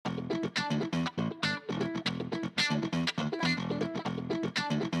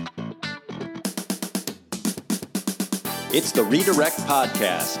It's the Redirect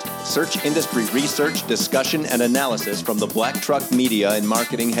Podcast. Search industry research, discussion, and analysis from the Black Truck Media and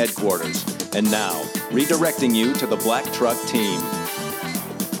Marketing Headquarters. And now, redirecting you to the Black Truck team.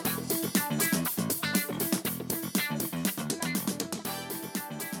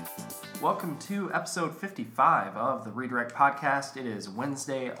 Welcome to episode 55 of the Redirect Podcast. It is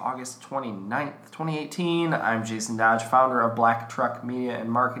Wednesday, August 29th, 2018. I'm Jason Dodge, founder of Black Truck Media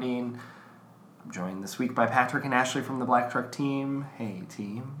and Marketing. I'm joined this week by Patrick and Ashley from the Black Truck team. Hey,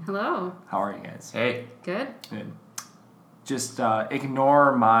 team. Hello. How are you guys? Hey. Good. Good. Just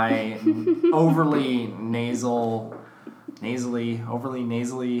ignore my overly nasally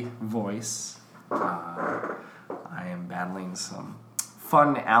voice. I am battling some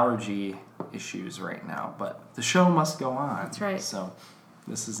fun allergy issues right now, but the show must go on. That's right. So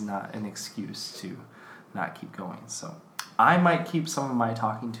this is not an excuse to not keep going. So I might keep some of my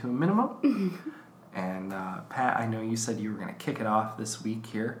talking to a minimum. And Pat, I know you said you were going to kick it off this week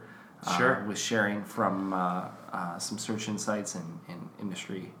here. Sure. With sharing from some search insights and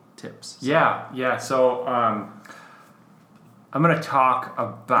industry tips. So. Yeah. So I'm going to talk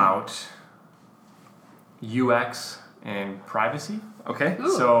about UX and privacy. Okay.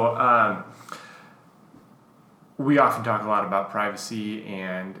 Ooh. So we often talk a lot about privacy,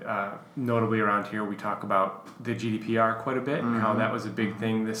 and notably around here we talk about the GDPR quite a bit, and how that was a big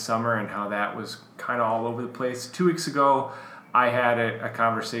thing this summer, and how that was kind of all over the place. 2 weeks ago, I had a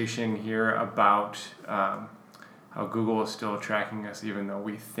conversation here about how Google is still tracking us even though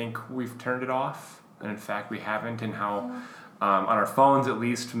we think we've turned it off, and in fact we haven't, and how on our phones at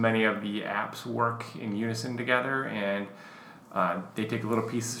least many of the apps work in unison together, and they take little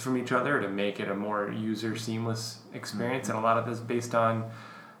pieces from each other to make it a more user seamless experience, and a lot of this is based on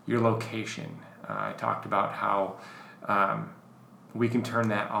your location. I talked about how we can turn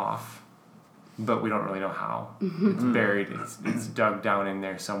that off, but we don't really know how. It's buried, it's dug down in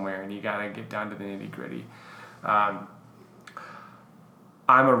there somewhere, and you gotta get down to the nitty gritty. I'm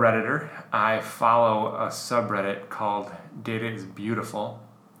a Redditor. I follow a subreddit called Data is Beautiful,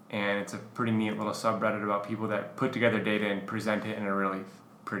 and it's a pretty neat little subreddit about people that put together data and present it in a really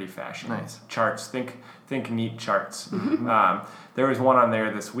pretty fashion. Nice. Charts, think neat charts. There was one on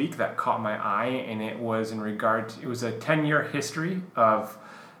there this week that caught my eye, and it was it was a 10-year history of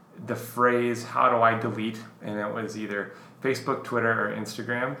the phrase, how do I delete? And it was either Facebook, Twitter, or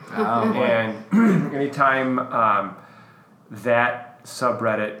Instagram. Oh, and anytime that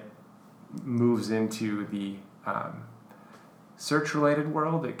subreddit moves into the search-related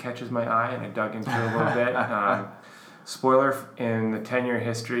world, it catches my eye, and I dug into it a little bit. Spoiler, in the 10-year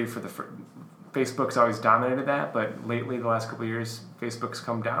history for Facebook's always dominated that, but lately, the last couple of years, Facebook's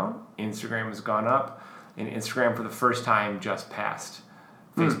come down, Instagram has gone up, and Instagram for the first time just passed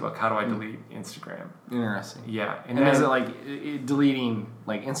Facebook. How do I delete Instagram? Interesting. Yeah. And is it like deleting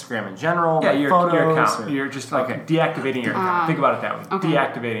like Instagram in general? Yeah, like your photos, account. Or? You're just like deactivating your account. Think about it that way. Okay.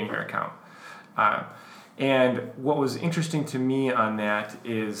 Deactivating your account. And what was interesting to me on that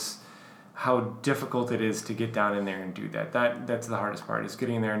is how difficult it is to get down in there and do that. That's the hardest part, is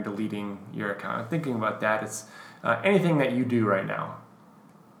getting in there and deleting your account. Thinking about that, it's anything that you do right now.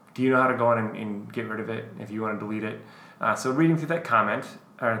 Do you know how to go in and get rid of it if you want to delete it? So reading through that comment,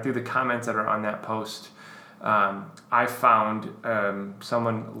 or through the comments that are on that post, I found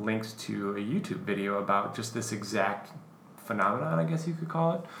someone linked to a YouTube video about just this exact phenomenon, I guess you could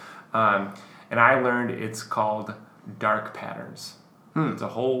call it. And I learned it's called dark patterns. It's a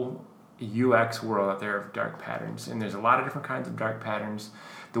whole UX world out there of dark patterns, and there's a lot of different kinds of dark patterns.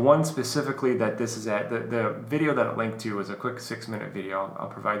 The one specifically that this is at, the video that it linked to was a quick 6-minute video. I'll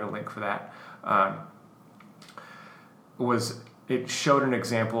provide the link for that. It showed an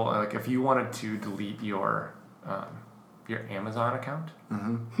example, like if you wanted to delete your Amazon account,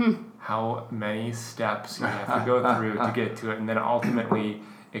 how many steps you have to go through to get to it, and then ultimately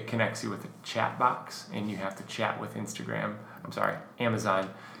it connects you with a chat box, and you have to chat with Amazon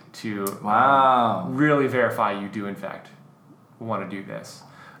to really verify you do in fact want to do this.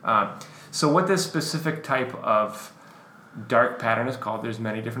 So what this specific type of dark pattern is called, there's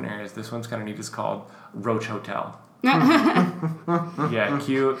many different areas. This one's kind of neat. It's called Roach Hotel. Yeah,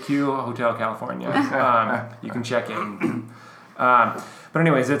 Q Hotel California. You can check in. But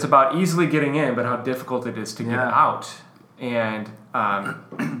anyways, it's about easily getting in, but how difficult it is to get out. And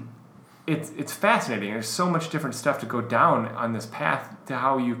it's fascinating. There's so much different stuff to go down on this path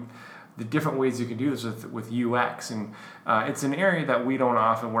to the different ways you can do this with UX. And it's an area that we don't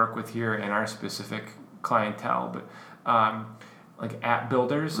often work with here in our specific clientele, but like app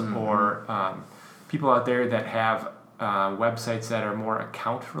builders or people out there that have websites that are more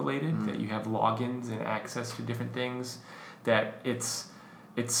account related, that you have logins and access to different things. that it's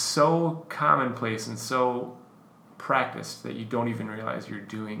so commonplace and so practiced that you don't even realize you're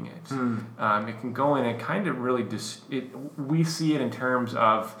doing it. It can go in and kind of really we see it in terms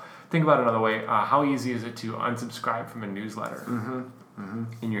of, think about it another way, how easy is it to unsubscribe from a newsletter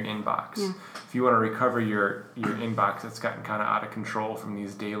in your inbox? Yeah. If you want to recover your inbox that's gotten kind of out of control from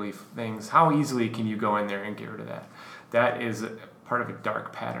these daily things, how easily can you go in there and get rid of that? That is part of a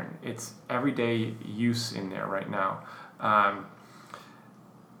dark pattern. It's everyday use in there right now.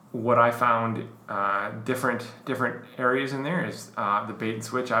 What I found, different areas in there is the bait and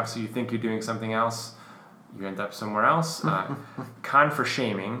switch. Obviously, you think you're doing something else, you end up somewhere else. Con for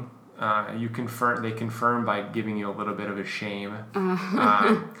shaming. They confirm by giving you a little bit of a shame.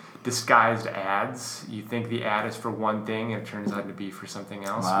 Disguised ads. You think the ad is for one thing, and it turns out to be for something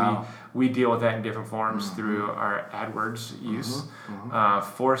else. Wow. We deal with that in different forms through our AdWords use.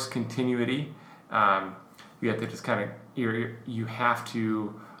 Forced continuity. You have to just kind of you have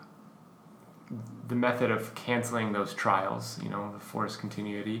to. The method of canceling those trials, the forced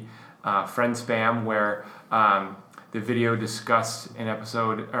continuity. Friend spam, where the video discussed an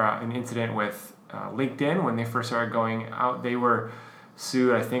episode or an incident with LinkedIn when they first started going out. They were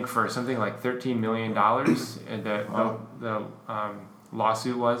sued, I think, for something like $13 million. And the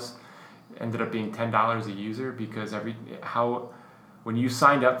lawsuit ended up being $10 a user because when you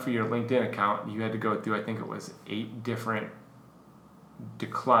signed up for your LinkedIn account, you had to go through, I think it was 8 different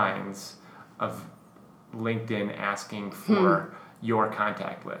declines of LinkedIn asking for your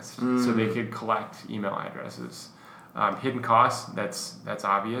contact list so they could collect email addresses. Hidden costs, that's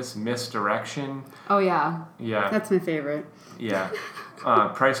obvious. Misdirection. Oh, yeah. Yeah. That's my favorite. Yeah.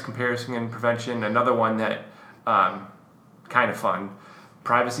 Price comparison and prevention, another one that kind of fun.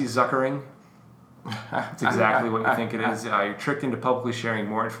 Privacy zuckering. It's exactly what you think it is. You're tricked into publicly sharing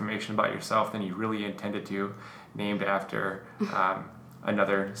more information about yourself than you really intended to, named after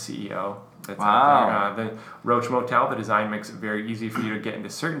another CEO. That's out there. The Roach Motel, the design makes it very easy for you to get into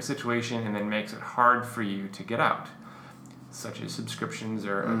a certain situation and then makes it hard for you to get out, such as subscriptions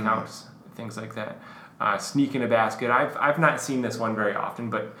or accounts, things like that. Sneak in a basket. I've not seen this one very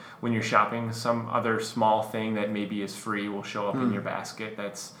often, but when you're shopping, some other small thing that maybe is free will show up in your basket.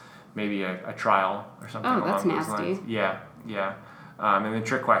 That's maybe a trial or something along those lines. Yeah. And then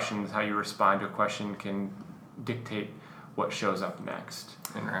trick questions, how you respond to a question can dictate what shows up next.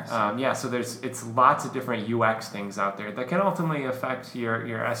 Interesting. So it's lots of different UX things out there that can ultimately affect your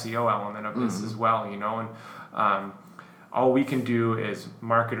SEO element of this as well, and all we can do as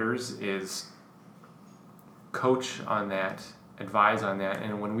marketers is coach on that, advise on that,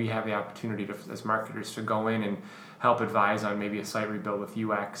 and when we have the opportunity as marketers to go in and help advise on maybe a site rebuild with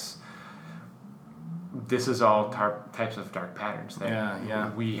UX, this is all types of dark patterns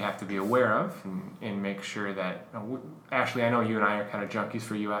that we have to be aware of and make sure that... Ashley, I know you and I are kind of junkies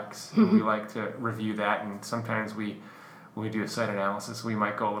for UX. And we like to review that, and sometimes when we do a site analysis, we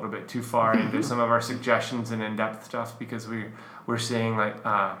might go a little bit too far into some of our suggestions and in-depth stuff because we're seeing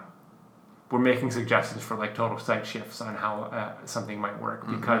we're making suggestions for total site shifts on how something might work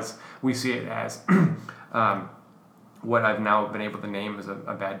because we see it as... what I've now been able to name as a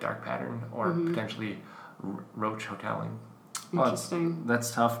bad dark pattern or potentially roach hoteling. Interesting.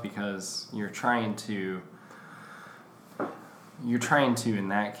 That's tough because you're trying to in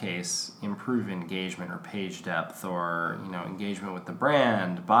that case improve engagement or page depth or engagement with the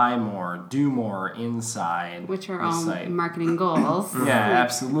brand, buy more, do more inside, which are the all site. Marketing goals. Yeah,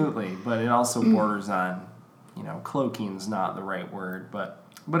 absolutely. But it also borders on, cloaking's not the right word, but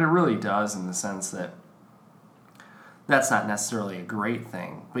it really does in the sense that that's not necessarily a great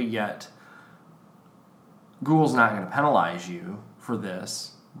thing, but yet Google's not going to penalize you for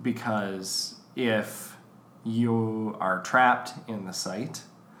this because if you are trapped in the site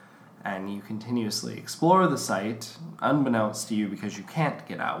and you continuously explore the site unbeknownst to you because you can't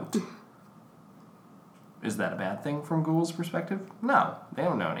get out, is that a bad thing from Google's perspective? No, they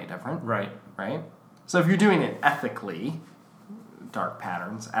don't know any different. Right. So if you're doing it ethically, dark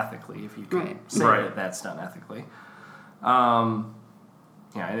patterns ethically, if you can say that that's done ethically, and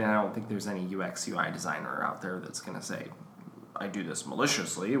I don't think there's any UX UI designer out there that's going to say, I do this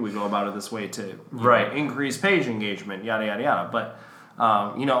maliciously. We go about it this way to increase page engagement, yada, yada, yada. But,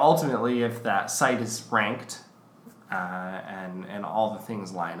 ultimately, if that site is ranked and all the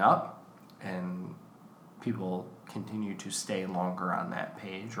things line up and people continue to stay longer on that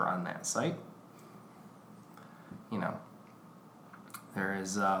page or on that site, there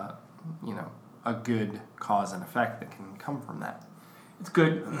is, a good cause and effect that can come from that. It's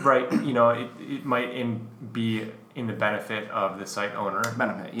good, right? It might be in the benefit of the site owner.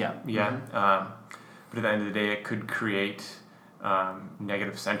 Benefit, yeah. Yeah. but at the end of the day, it could create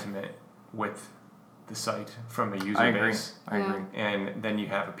negative sentiment with the site from the user base. I agree. And then you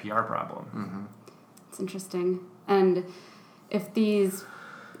have a PR problem. Mm-hmm. It's interesting. And if these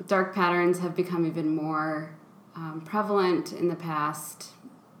dark patterns have become even more prevalent in the past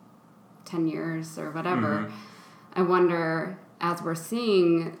 10 years or whatever, I wonder, as we're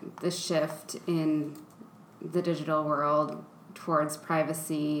seeing the shift in the digital world towards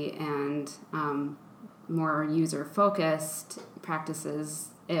privacy and more user-focused practices,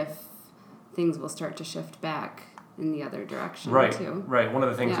 if things will start to shift back in the other direction too. Right. One of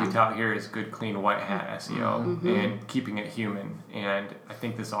the things we tout here is good, clean, white hat SEO and keeping it human. And I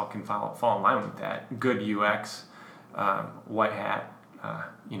think this all can fall in line with that. Good UX, white hat,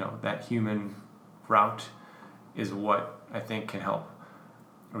 that human route is what I think can help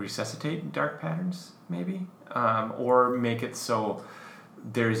resuscitate dark patterns, maybe, or make it so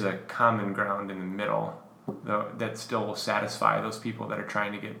there's a common ground in the middle that still will satisfy those people that are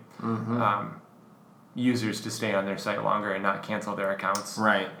trying to get users to stay on their site longer and not cancel their accounts,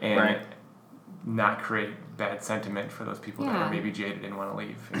 and not create bad sentiment for those people that are maybe jaded and want to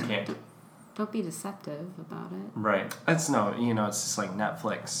leave and can't. Don't be deceptive about it. Right. It's just like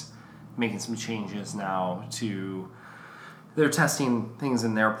Netflix making some changes now they're testing things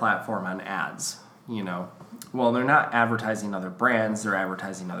in their platform on ads, Well, they're not advertising other brands, they're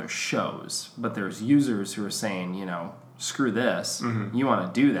advertising other shows. But there's users who are saying, screw this. You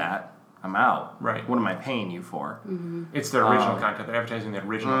want to do that, I'm out. Right. What am I paying you for? It's the original content. They're advertising the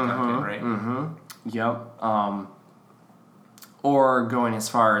original content, right? Yep. Or going as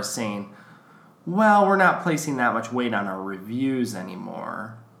far as saying, well, we're not placing that much weight on our reviews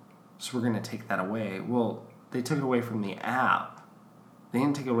anymore, so we're going to take that away. Well, they took it away from the app. They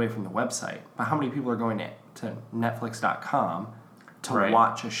didn't take it away from the website. But how many people are going to Netflix.com to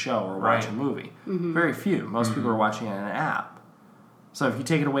watch a show or watch a movie? Very few. Most people are watching it in an app. So if you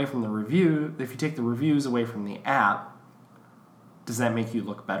take it away from if you take the reviews away from the app, does that make you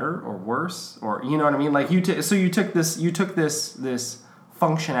look better or worse? Or you know what I mean? Like you took this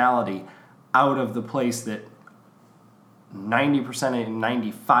functionality out of the place that 90% and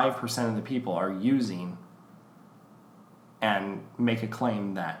 95% of the people are using, and make a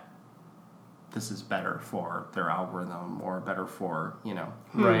claim that this is better for their algorithm or better for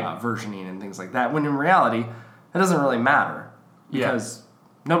versioning and things like that. When in reality, it doesn't really matter because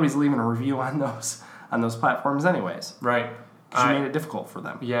nobody's leaving a review on those platforms anyways. Right. Because you made it difficult for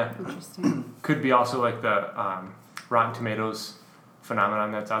them. Yeah. Interesting. Could be also like the Rotten Tomatoes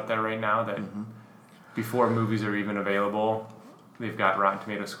phenomenon that's out there right now that before movies are even available, they've got Rotten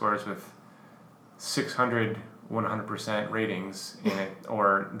Tomato scores with 600 100% ratings in it,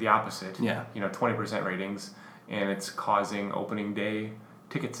 or the opposite, 20% ratings, and it's causing opening day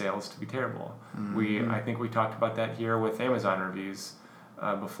ticket sales to be terrible. I think we talked about that here with Amazon reviews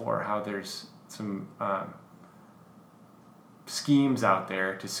before, how there's some schemes out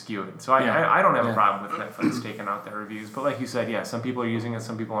there to skew it. So I don't have a problem with Netflix taking out their reviews, but like you said, some people are using it,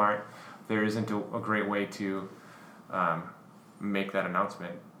 some people aren't. There isn't a great way to make that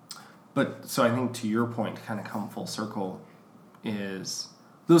announcement. But so I think to your point, to kind of come full circle, is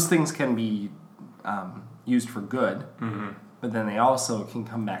those things can be used for good, but then they also can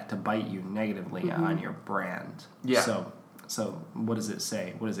come back to bite you negatively on your brand. Yeah. So what does it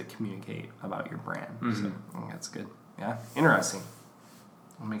say? What does it communicate about your brand? So I think that's good. Yeah, interesting.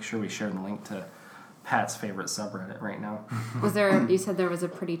 I'll make sure we share the link to Pat's favorite subreddit right now. Was there? You said there was a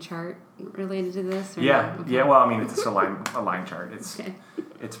pretty chart related to this? Or yeah, no? Okay. Yeah. Well, I mean, it's just a line chart. It's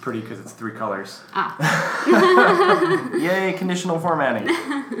pretty because it's 3 colors. Yay, conditional formatting.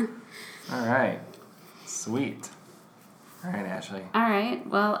 All right, sweet. All right, Ashley. All right.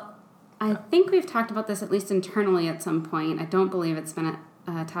 Well, I think we've talked about this at least internally at some point. I don't believe it's been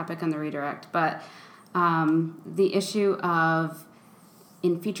a topic on the redirect, but the issue of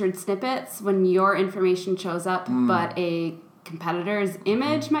in featured snippets, when your information shows up, but a competitor's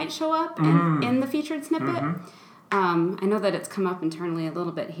image might show up in the featured snippet. I know that it's come up internally a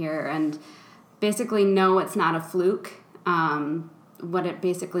little bit here, and basically, no, it's not a fluke. What it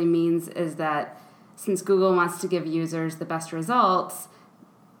basically means is that since Google wants to give users the best results,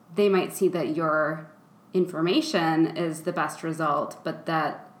 they might see that your information is the best result, but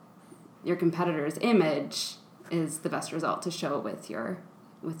that your competitor's image is the best result to show with your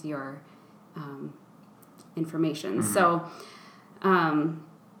information. So I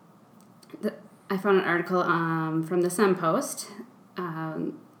found an article from the Sun Post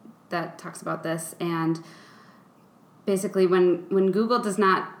that talks about this, and basically when Google does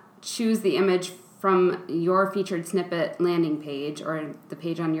not choose the image from your featured snippet landing page or the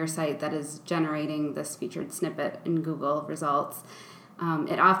page on your site that is generating this featured snippet in Google results,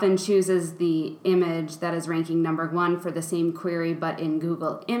 it often chooses the image that is ranking number 1 for the same query, but in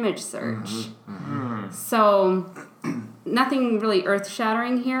Google image search. So nothing really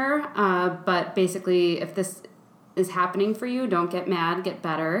earth-shattering here, but basically if this is happening for you, don't get mad, get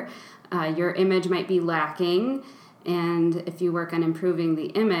better. Your image might be lacking, and if you work on improving the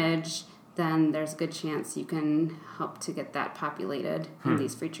image, then there's a good chance you can help to get that populated in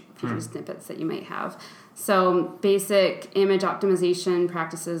these featured snippets that you might have. So basic image optimization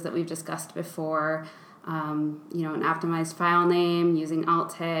practices that we've discussed before, an optimized file name, using alt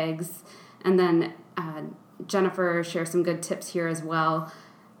tags, and then Jennifer shares some good tips here as well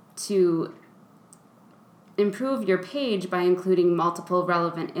to improve your page by including multiple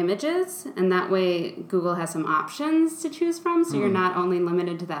relevant images, and that way Google has some options to choose from, so you're not only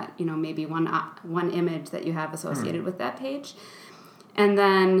limited to that, maybe one image that you have associated with that page. And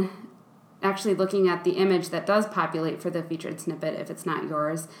then actually looking at the image that does populate for the featured snippet, if it's not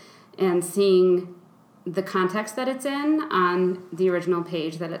yours, and seeing the context that it's in on the original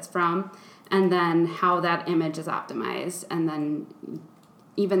page that it's from, and then how that image is optimized, and then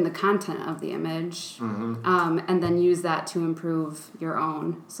even the content of the image, and then use that to improve your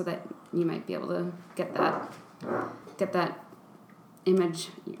own, so that you might be able to get that image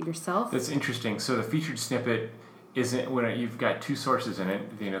yourself. That's interesting. So the featured snippet isn't when you've got two sources in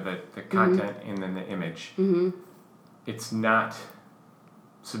it, the content and then the image. It's not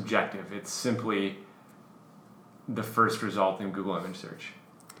subjective. It's simply the first result in Google image search.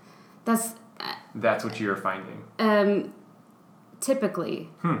 That's what you're finding. Typically.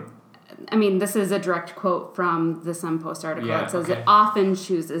 I mean, this is a direct quote from the Sun Post article. Yeah, it says it often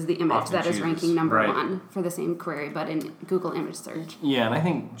chooses the image Often that is chooses, ranking number right. 1 for the same query, but in Google image search. Yeah, and I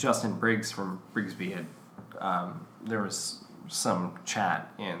think Justin Briggs from Brigsby had, there was some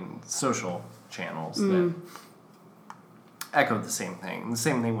chat in social channels that echoed the same thing. And the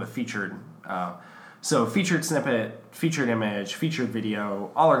same thing with featured. So featured snippet, featured image, featured video,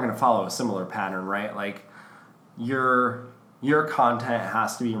 all are going to follow a similar pattern, right? Like your content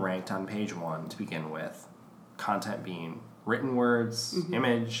has to be ranked on page 1 to begin with. Content being written words,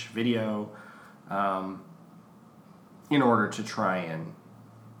 image, video, in order to try and,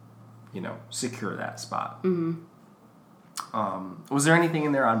 secure that spot. Was there anything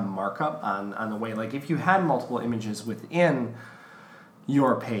in there on markup on the way, like if you had multiple images within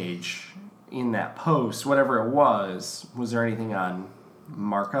your page in that post, whatever it was there anything on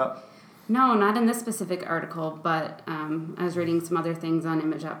markup? No, not in this specific article, but I was reading some other things on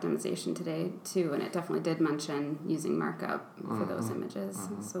image optimization today too, and it definitely did mention using markup for those images.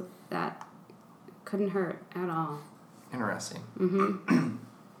 So that couldn't hurt at all. Interesting.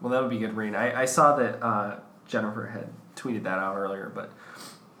 Well, that would be good read. I saw that Jennifer had tweeted that out earlier, but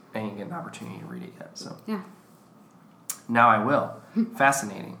I didn't get an opportunity to read it yet. So Yeah. now I will.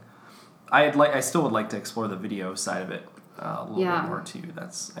 Fascinating. I still would like to explore the video side of it a little bit more too.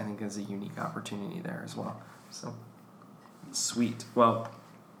 That's, I think, is a unique opportunity there as well. So sweet. Well,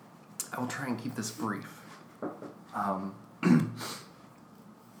 I will try and keep this brief.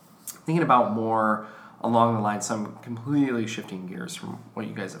 Thinking about more along the lines, so I'm completely shifting gears from what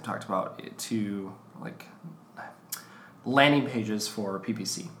you guys have talked about to like landing pages for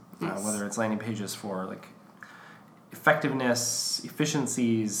PPC. Yes. Whether it's landing pages for like effectiveness,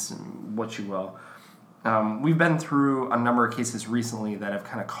 efficiencies, what you will. We've been through a number of cases recently that have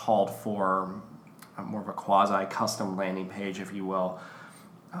kind of called for more of a quasi-custom landing page, if you will.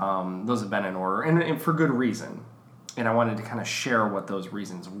 Those have been in order, and for good reason. And I wanted to kind of share what those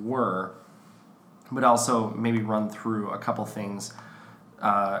reasons were, but also maybe run through a couple things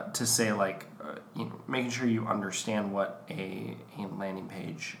to say, like, making sure you understand what a landing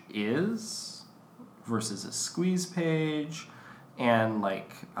page is versus a squeeze page, and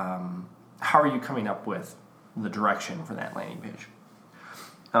like how are you coming up with the direction for that landing page.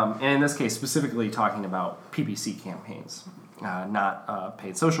 And in this case, specifically talking about PPC campaigns, not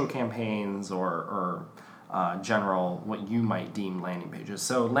paid social campaigns or general what you might deem landing pages.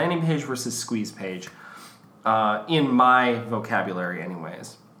 So landing page versus squeeze page, in my vocabulary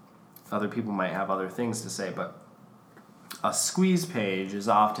anyways. Other people might have other things to say, but a squeeze page is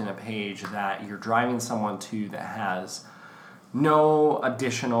often a page that you're driving someone to that has no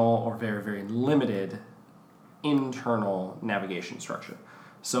additional or very, very limited internal navigation structure.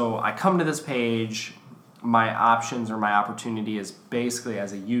 So I come to this page, my options or my opportunity is basically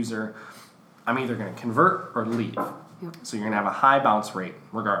as a user, I'm either going to convert or leave. Yep. So you're going to have a high bounce rate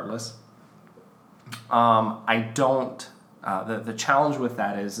regardless. I don't The challenge with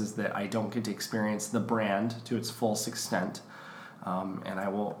that is that I don't get to experience the brand to its full extent. And I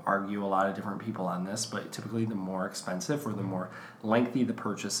will argue a lot of different people on this, but typically the more expensive or the more lengthy the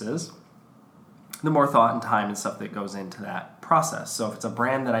purchase is, the more thought and time and stuff that goes into that process. So if it's a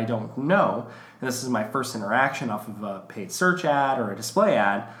brand that I don't know, and this is my first interaction off of a paid search ad or a display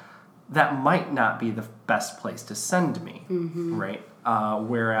ad, that might not be the best place to send me, right?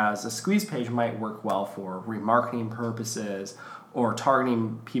 Whereas a squeeze page might work well for remarketing purposes or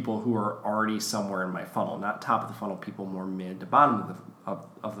targeting people who are already somewhere in my funnel, not top of the funnel people, more mid to bottom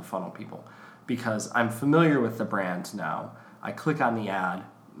of the funnel people, because I'm familiar with the brand now. I click on the ad.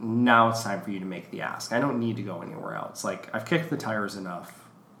 Now it's time for you to make the ask. I don't need to go anywhere else. Like, I've kicked the tires enough.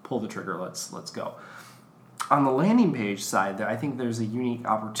 Pull the trigger. Let's go. On the landing page side, I think there's a unique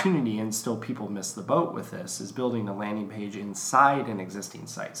opportunity, and still people miss the boat with this, is building a landing page inside an existing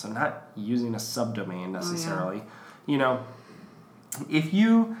site. So not using a subdomain necessarily. Oh, yeah. You know, if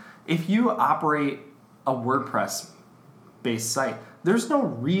you operate a WordPress-based site, there's no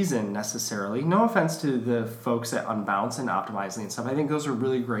reason necessarily, no offense to the folks at Unbounce and Optimizely and stuff. I think those are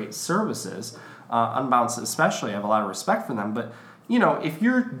really great services. Unbounce especially, I have a lot of respect for them. But, you know, if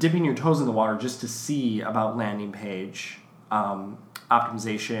you're dipping your toes in the water just to see about landing page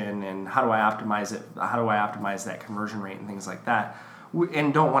optimization and how do I optimize it, how do I optimize that conversion rate and things like that,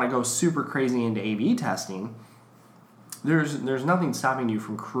 and don't want to go super crazy into A/B testing, there's nothing stopping you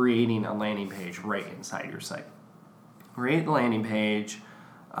from creating a landing page right inside your site. Create the landing page,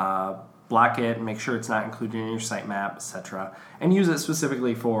 block it, make sure it's not included in your sitemap, etc., and use it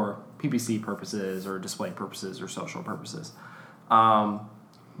specifically for PPC purposes or display purposes or social purposes.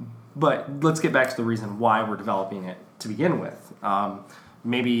 But let's get back to the reason why we're developing it to begin with.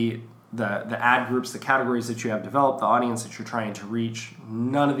 Maybe the ad groups, the categories that you have developed, the audience that you're trying to reach,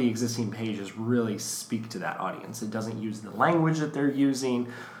 none of the existing pages really speak to that audience. It doesn't use the language that they're using.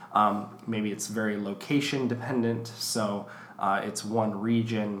 Maybe it's very location dependent, so it's one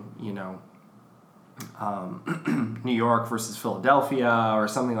region, you know, New York versus Philadelphia or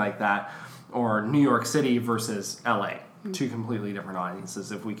something like that, or New York City versus LA, two completely different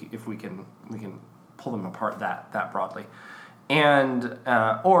audiences. If we can pull them apart that broadly, and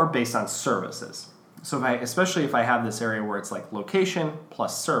or based on services. So especially if I have this area where it's like location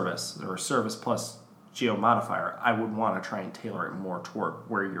plus service or service plus geo modifier, I would want to try and tailor it more toward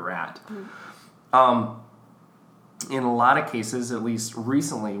where you're at. In a lot of cases, at least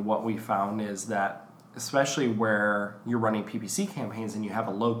recently, what we found is that, especially where you're running PPC campaigns and you have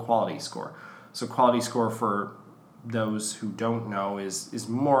a low quality score. So quality score, for those who don't know, is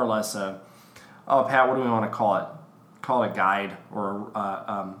more or less Pat, what do we want to call it? Call it a guide, or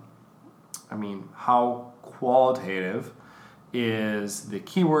how qualitative is the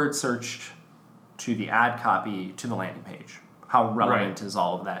keyword searched to the ad copy to the landing page? How relevant is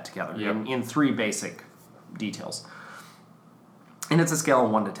all of that together? Yep. In three basic details. And it's a scale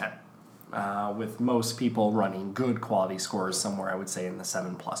of 1 to 10, with most people running good quality scores somewhere, I would say, in the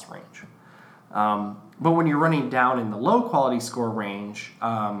 7+ range. But when you're running down in the low quality score range,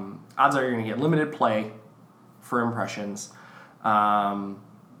 odds are you're going to get limited play for impressions. You're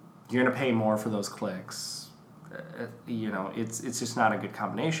going to pay more for those clicks. It's just not a good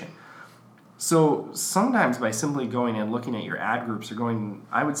combination. So sometimes by simply going and looking at your ad groups, or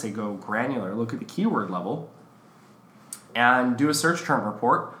I would say go granular, look at the keyword level, and do a search term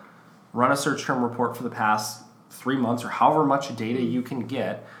report. Run a search term report for the past 3 months or however much data you can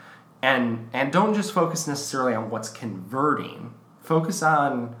get. And don't just focus necessarily on what's converting. Focus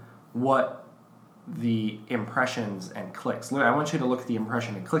on what the impressions and clicks. I want you to look at the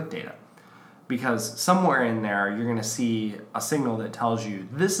impression and click data, because somewhere in there you're going to see a signal that tells you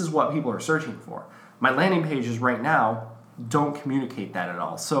this is what people are searching for. My landing pages right now don't communicate that at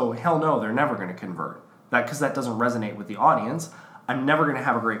all. So hell no, they're never going to convert. Because that doesn't resonate with the audience. I'm never going to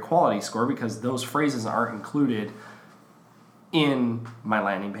have a great quality score because those phrases aren't included in my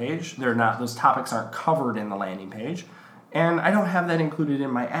landing page. Those topics aren't covered in the landing page. And I don't have that included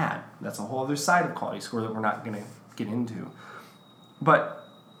in my ad. That's a whole other side of quality score that we're not going to get into. But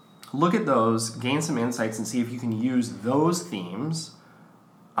look at those, gain some insights, and see if you can use those themes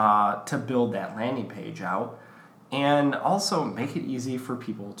to build that landing page out. And also make it easy for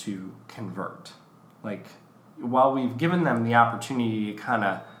people to convert. Like, while we've given them the opportunity to kind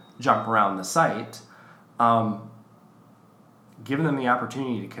of jump around the site, give them the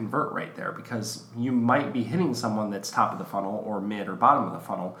opportunity to convert right there, because you might be hitting someone that's top of the funnel or mid or bottom of the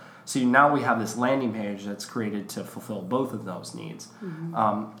funnel. So now we have this landing page that's created to fulfill both of those needs.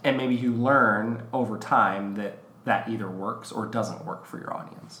 And maybe you learn over time that either works or doesn't work for your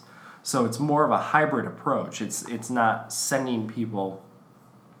audience. So it's more of a hybrid approach. It's not sending people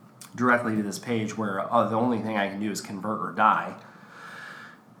directly to this page where the only thing I can do is convert or die.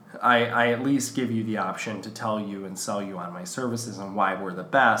 I at least give you the option to tell you and sell you on my services and why we're the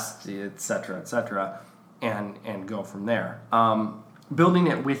best, et cetera, and go from there. Building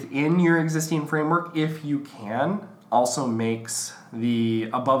it within your existing framework, if you can, also makes the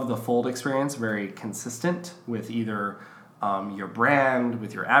above the fold experience very consistent with either your brand,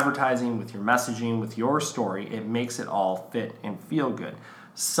 with your advertising, with your messaging, with your story. It makes it all fit and feel good.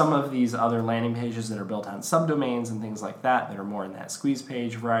 Some of these other landing pages that are built on subdomains and things like that are more in that squeeze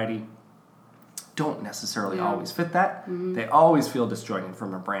page variety don't necessarily always fit that. Mm-hmm. They always feel disjointed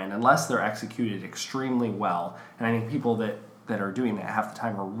from a brand unless they're executed extremely well. And I think people that are doing that half the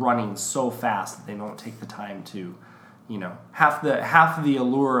time are running so fast that they don't take the time to, half the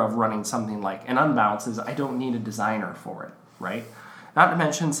allure of running something like an unbounce is I don't need a designer for it, right? Not to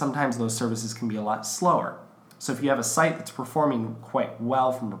mention sometimes those services can be a lot slower. So if you have a site that's performing quite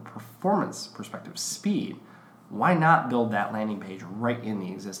well from a performance perspective, speed, why not build that landing page right in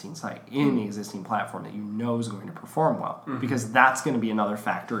the existing site, in the existing platform that you know is going to perform well? Mm-hmm. Because that's going to be another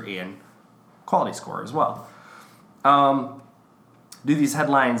factor in quality score as well. Do these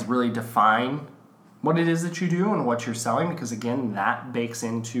headlines really define what it is that you do and what you're selling? Because again, that bakes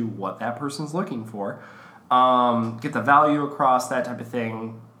into what that person's looking for. Get the value across, that type of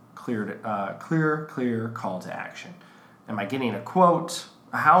thing. Clear call to action. Am I getting a quote?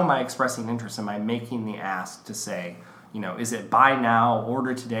 How am I expressing interest? Am I making the ask to say, is it buy now,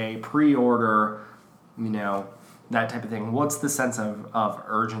 order today, pre-order, that type of thing? What's the sense of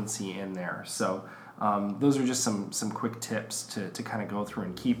urgency in there? So those are just some quick tips to kind of go through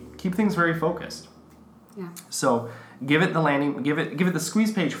and keep things very focused. Yeah. So give it the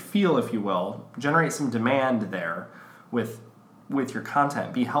squeeze page feel, if you will. Generate some demand there with your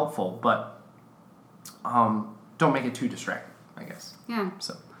content. Be helpful, but don't make it too distracting, I guess. Yeah.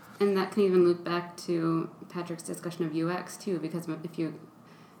 So. And that can even loop back to Patrick's discussion of UX too, because if you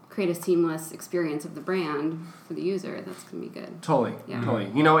create a seamless experience of the brand for the user, that's going to be good. Totally.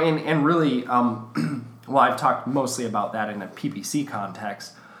 And really, well, I've talked mostly about that in a PPC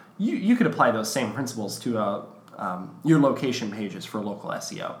context. You could apply those same principles to your location pages for local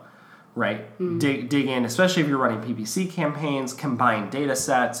SEO, right? Mm-hmm. Dig in, especially if you're running PPC campaigns, combine data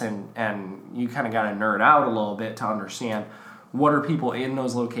sets, and you kind of got to nerd out a little bit to understand what are people in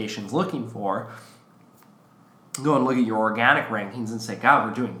those locations looking for. Go and look at your organic rankings and say, God,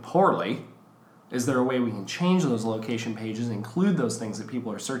 we're doing poorly. Is there a way we can change those location pages, include those things that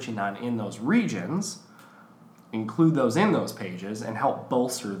people are searching on in those regions, include those in those pages, and help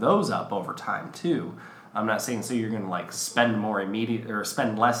bolster those up over time too? I'm not saying so you're going to spend more or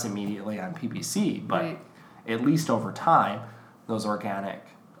spend less immediately on PPC, but right. At least over time, those organic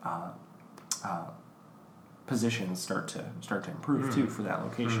positions start to improve too for that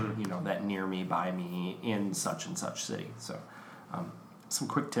location. Mm-hmm. That near me, by me, in such and such city. So, some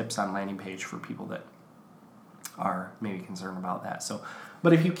quick tips on landing page for people that are maybe concerned about that. So,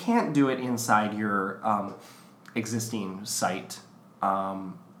 but if you can't do it inside your existing site,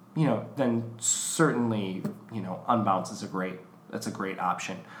 then certainly, Unbounce is a great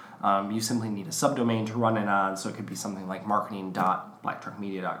option. You simply need a subdomain to run it on, so it could be something like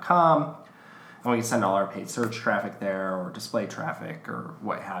marketing.blacktruckmedia.com, and we can send all our paid search traffic there, or display traffic, or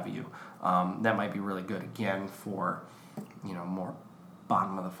what have you. That might be really good, again, for, more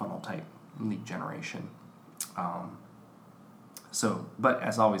bottom of the funnel type lead generation. But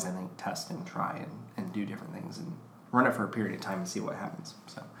as always, I think test and try and do different things and run it for a period of time and see what happens.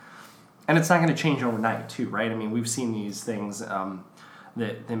 So, and it's not going to change overnight, too, right? I mean, we've seen these things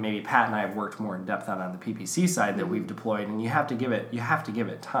that maybe Pat and I have worked more in depth on the PPC side that we've deployed, and you have to give it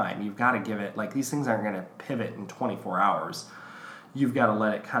time. You've got to give it, these things aren't going to pivot in 24 hours. You've got to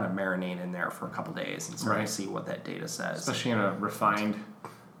let it kind of marinate in there for a couple days and start to see what that data says. Especially in a refined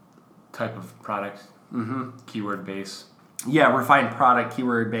type of product, keyword base. Yeah, refined product,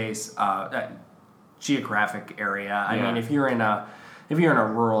 keyword base, geographic area. I mean, if you're in a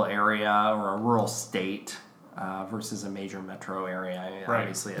rural area or a rural state versus a major metro area,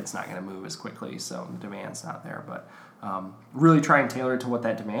 obviously it's not going to move as quickly, so the demand's not there. But really try and tailor it to what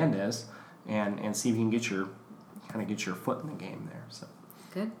that demand is, and see if you can get your foot in the game there. So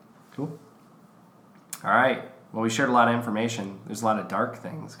good, cool. All right. Well, we shared a lot of information. There's a lot of dark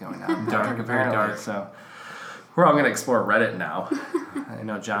things going on. Very dark. So we're all going to explore Reddit now. I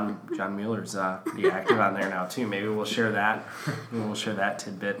know John Mueller's pretty active on there now too. Maybe we'll share that. We'll share that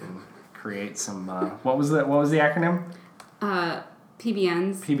tidbit and create some. What was the acronym?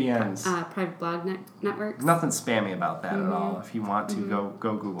 PBNs. Private blog networks. Nothing spammy about that at all. If you want to,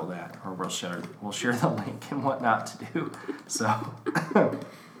 go Google that, or we'll share the link and what not to do. So,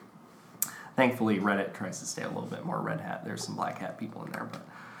 thankfully, Reddit tries to stay a little bit more red hat. There's some black hat people in there, but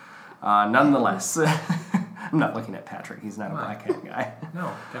nonetheless, I'm not looking at Patrick. He's not a black hat guy.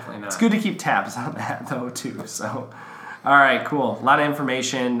 No, definitely not. It's good to keep tabs on that though too. So. All right, cool. A lot of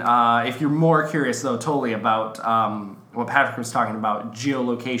information. If you're more curious, though, totally about what Patrick was talking about,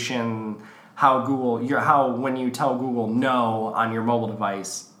 geolocation, how when you tell Google no on your mobile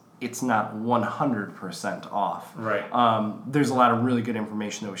device, it's not 100% off. Right. There's a lot of really good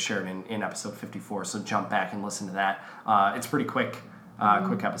information that was shared in episode 54, so jump back and listen to that. It's pretty quick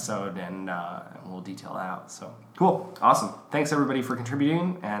episode, and we'll detail that out. So cool. Awesome. Thanks, everybody, for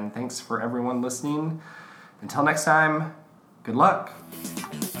contributing, and thanks for everyone listening. Until next time, good luck.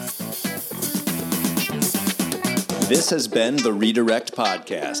 This has been the Redirect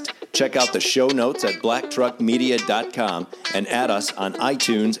Podcast. Check out the show notes at blacktruckmedia.com and add us on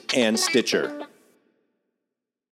iTunes and Stitcher.